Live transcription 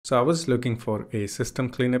So I was looking for a system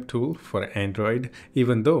cleanup tool for Android,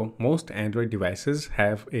 even though most Android devices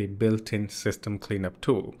have a built-in system cleanup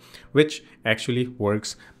tool, which actually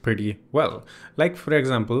works pretty well. Like for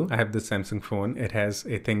example, I have the Samsung phone. It has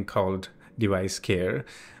a thing called Device Care.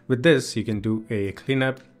 With this, you can do a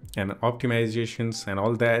cleanup and optimizations and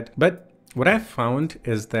all that. But what I've found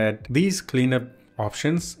is that these cleanup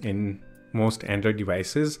options in most Android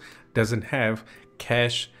devices doesn't have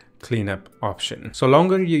cache cleanup option. So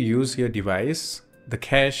longer you use your device, the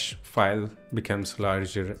cache file becomes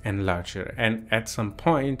larger and larger, and at some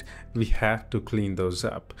point we have to clean those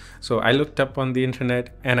up. So I looked up on the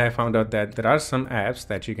internet and I found out that there are some apps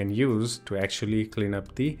that you can use to actually clean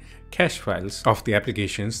up the cache files of the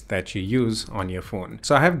applications that you use on your phone.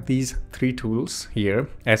 So I have these three tools here: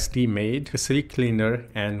 SD-Made, CCleaner,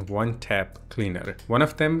 and OneTap Cleaner. One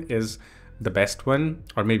of them is the best one,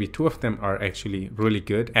 or maybe two of them are actually really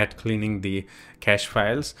good at cleaning the cache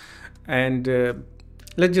files. And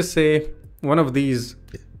let's just say one of these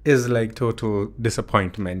is like total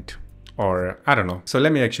disappointment, or I don't know. So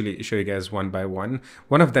let me actually show you guys one by one.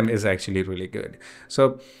 One of them is actually really good.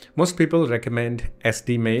 So most people recommend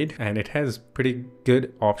SD-Made, and it has pretty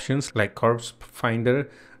good options like Corpse Finder.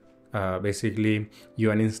 Basically, you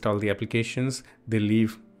uninstall the applications, they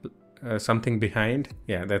leave something behind.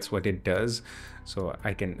 Yeah, that's what it does. So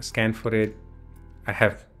I can scan for it. I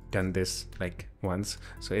have done this like once,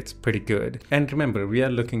 so it's pretty good. And remember, we are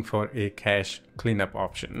looking for a cache cleanup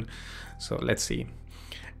option. So let's see.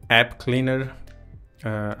 App Cleaner.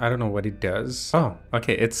 I don't know what it does. Oh,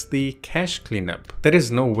 okay, it's the cache cleanup. There is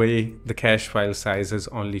no way the cache file size is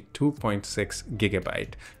only 2.6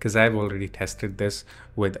 gigabyte, because I've already tested this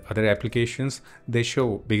with other applications. They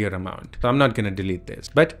show bigger amount. So I'm not gonna delete this,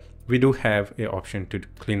 but we do have an option to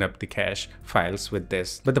clean up the cache files with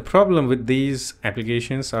this. But the problem with these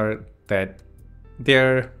applications are that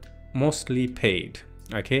they're mostly paid.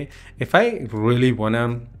 Okay, if I really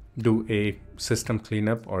wanna do a system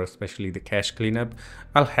cleanup, or especially the cache cleanup,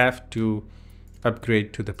 I'll have to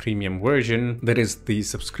upgrade to the premium version. There is the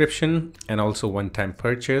subscription and also one-time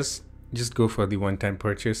purchase. Just go for the one-time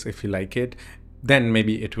purchase if you like it, then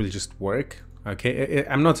maybe it will just work. Okay,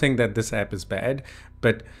 I'm not saying that this app is bad,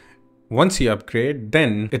 but once you upgrade,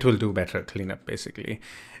 then it will do better cleanup basically.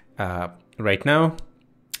 Right now,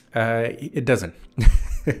 it doesn't.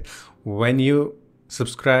 When you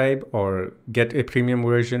subscribe or get a premium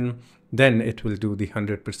version, then it will do the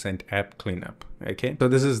 100% app cleanup. Okay, so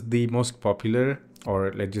this is the most popular,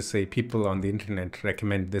 or let's just say people on the internet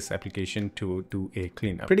recommend this application to do a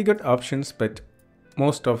cleanup. Pretty good options, but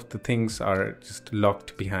most of the things are just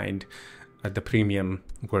locked behind the premium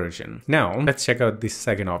version. Now let's check out the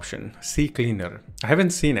second option, CCleaner. I haven't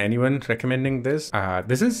seen anyone recommending this.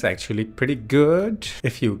 This is actually pretty good.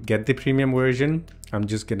 If you get the premium version, I'm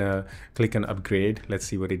just gonna click on upgrade. Let's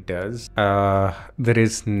see what it does. There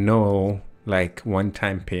is no like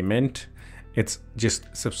one-time payment. It's just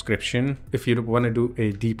subscription. If you want to do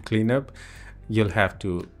a deep cleanup, you'll have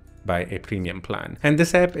to buy a premium plan. And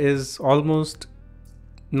this app is almost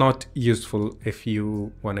not useful if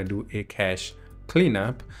you want to do a cache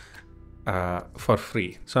cleanup for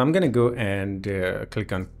free. So I'm gonna go and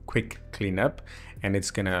click on quick cleanup, and it's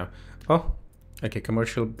gonna, oh, okay,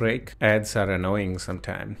 commercial break. Ads are annoying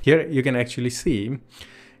sometimes. Here you can actually see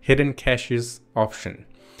hidden caches option.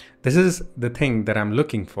 This is the thing that I'm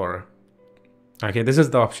looking for. Okay, this is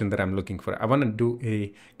the option that I'm looking for. I want to do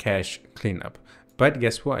a cache cleanup, but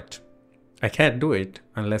guess what? I can't do it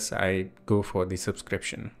unless I go for the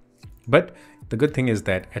subscription. But the good thing is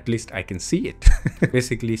that at least I can see it.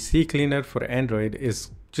 Basically, CCleaner for Android is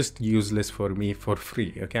just useless for me for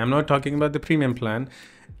free. Okay, I'm not talking about the premium plan.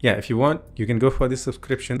 Yeah, if you want, you can go for the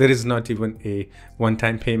subscription. There is not even a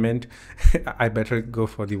one-time payment. I better go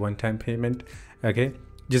for the one-time payment. Okay,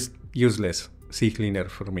 just useless. CCleaner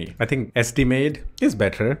for me. I think SD-Made is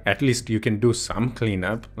better. At least you can do some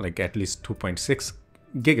cleanup, like at least 2.6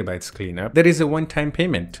 gigabytes cleanup. There is a one-time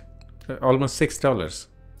payment, almost $6.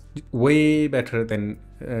 Way better than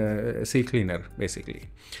CCleaner basically.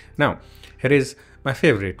 Now here is my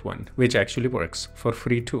favorite one, which actually works for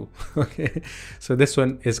free too. Okay, so this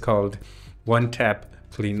one is called OneTap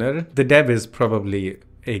Cleaner. The dev is probably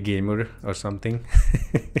a gamer or something.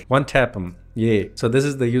 OneTap them, yay. So this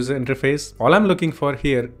is the user interface. All I'm looking for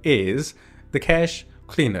here is the cache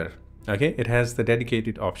cleaner. Okay, it has the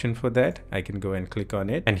dedicated option for that. I can go and click on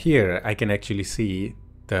it, and here I can actually see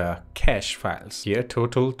the cache files. Here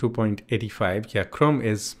total 2.85. Yeah, Chrome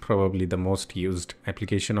is probably the most used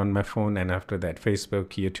application on my phone, and after that Facebook,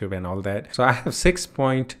 YouTube, and all that. So I have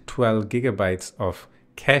 6.12 gigabytes of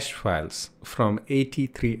cache files from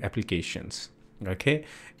 83 applications. okay,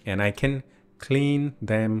 and I can clean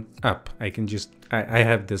them up. I can just I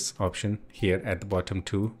have this option here at the bottom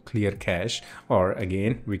to clear cache, or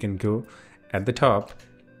again we can go at the top,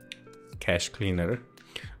 cache cleaner.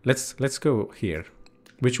 Let's go here,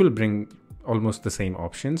 which will bring almost the same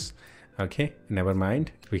options. Okay, never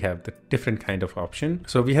mind, we have the different kind of option.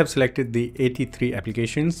 So we have selected the 83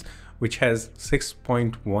 applications, which has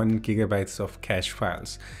 6.1 gigabytes of cache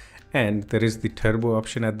files, and there is the turbo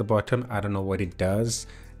option at the bottom. I don't know what it does.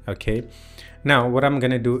 Okay, now what I'm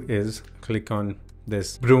gonna do is click on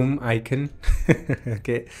this broom icon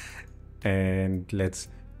okay, and let's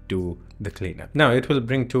do the cleanup. Now it will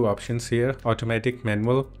bring two options here, automatic,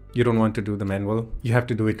 manual. You don't want to do the manual, you have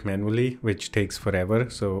to do it manually, which takes forever.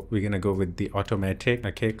 So we're gonna go with the automatic.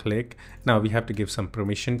 Okay, click. Now we have to give some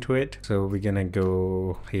permission to it. So we're gonna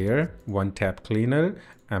go here, one tap cleaner.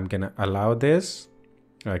 I'm gonna allow this.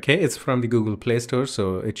 Okay, it's from the Google Play Store,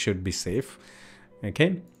 so it should be safe.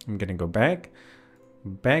 Okay, I'm gonna go back,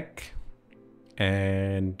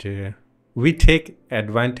 and we take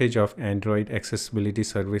advantage of Android accessibility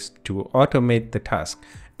service to automate the task.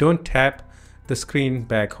 Don't tap the screen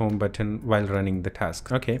back home button while running the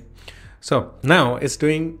task. Okay, so now it's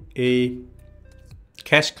doing a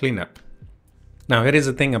cache cleanup. Now here is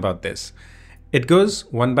the thing about this. It goes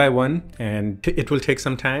one by one and it will take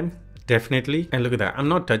some time, definitely. And look at that, I'm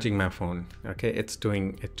not touching my phone. Okay, it's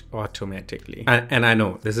doing it automatically. And I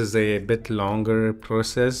know this is a bit longer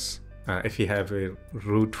process. If you have a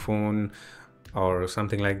root phone or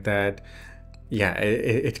something like that, yeah,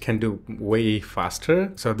 it can do way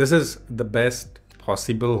faster. So this is the best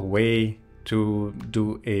possible way to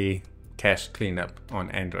do a cache cleanup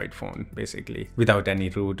on Android phone, basically, without any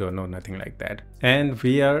root or nothing like that. And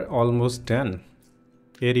we are almost done.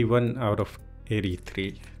 81 out of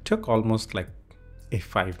 83. Took almost like a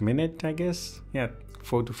 5 minute, I guess. Yeah,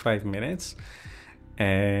 4 to 5 minutes.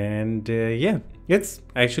 And yeah, it's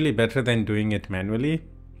actually better than doing it manually.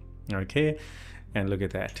 Okay, and look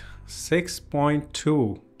at that,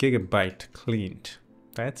 6.2 gigabyte cleaned.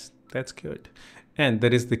 That's good. And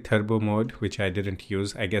there is the turbo mode, which I didn't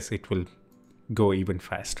use. I guess it will go even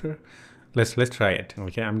faster. Let's try it.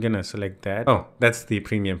 Okay, I'm gonna select that. Oh, that's the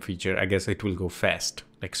premium feature. I guess it will go fast,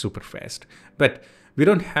 like super fast. But we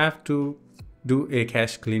don't have to do a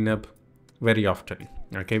cache cleanup very often.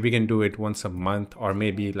 Okay, we can do it once a month, or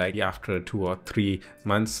maybe like after 2 or 3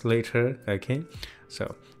 months later. Okay,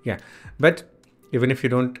 so yeah, but even if you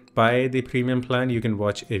don't buy the premium plan, you can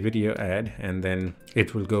watch a video ad and then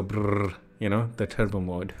it will go brrr, you know, the turbo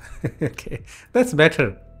mode. Okay, that's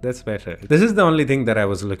better. That's better. This is the only thing that I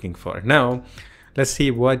was looking for. Now let's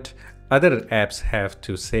see what other apps have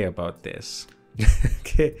to say about this.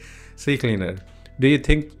 Okay, CCleaner, do you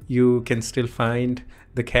think you can still find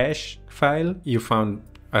the cache file? You found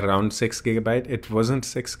around 6 gigabyte. It wasn't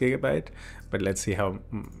 6 gigabyte, but let's see how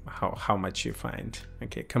much you find.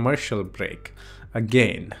 Okay, commercial break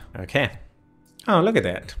again. Okay, oh, look at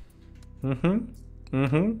that.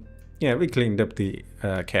 Yeah, we cleaned up the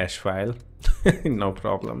cache file. No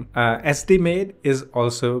problem. SD-Made is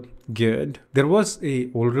also good. There was a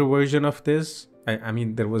older version of this. I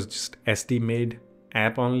mean, there was just SD-Made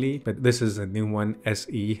app only, but this is a new one,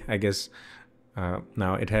 SE, I guess.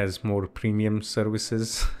 Now it has more premium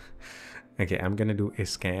services. Okay, I'm gonna do a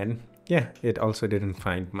scan. Yeah, it also didn't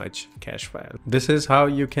find much cache file. This is how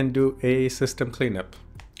you can do a system cleanup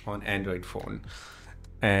on Android phone.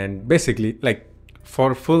 And basically, like,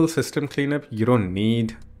 for full system cleanup, you don't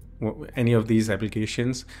need any of these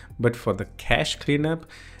applications, but for the cache cleanup,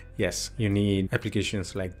 yes, you need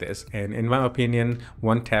applications like this. And in my opinion,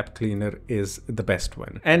 one tap cleaner is the best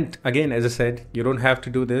one. And again, as I said, you don't have to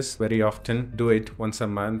do this very often. Do it once a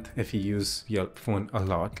month if you use your phone a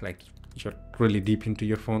lot, like you're really deep into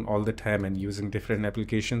your phone all the time and using different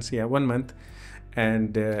applications. Yeah, 1 month.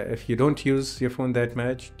 And if you don't use your phone that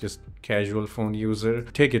much, just casual phone user,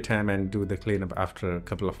 take your time and do the cleanup after a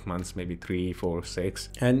couple of months, maybe 3, 4, 6.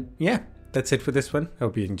 And yeah, that's it for this one.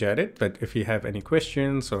 Hope you enjoyed it. But if you have any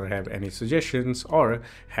questions or have any suggestions or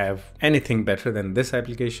have anything better than this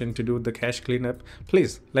application to do the cache cleanup,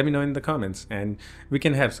 please let me know in the comments and we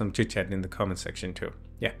can have some chit chat in the comment section too.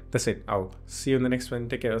 Yeah, that's it. I'll see you in the next one.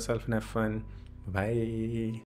 Take care of yourself and have fun. Bye.